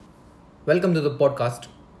Welcome to the podcast,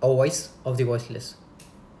 A Voice of the Voiceless.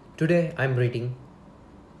 Today I'm reading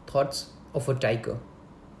Thoughts of a Tiger.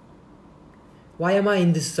 Why am I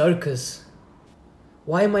in this circus?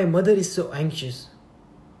 Why my mother is so anxious?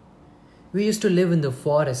 We used to live in the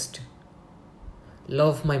forest.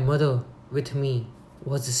 Love my mother with me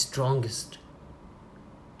was the strongest.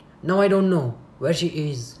 Now I don't know where she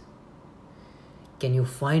is. Can you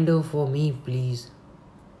find her for me, please?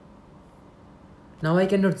 Now I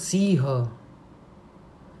cannot see her.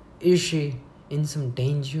 Is she in some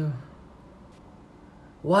danger?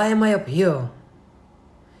 Why am I up here?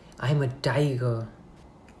 I am a tiger,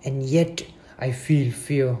 and yet I feel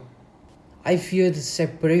fear. I fear the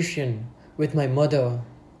separation with my mother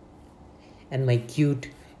and my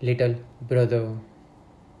cute little brother.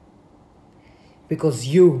 Because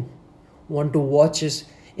you want to watch us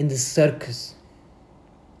in the circus.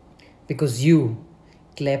 Because you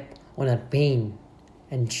clap on our pain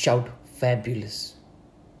and shout fabulous.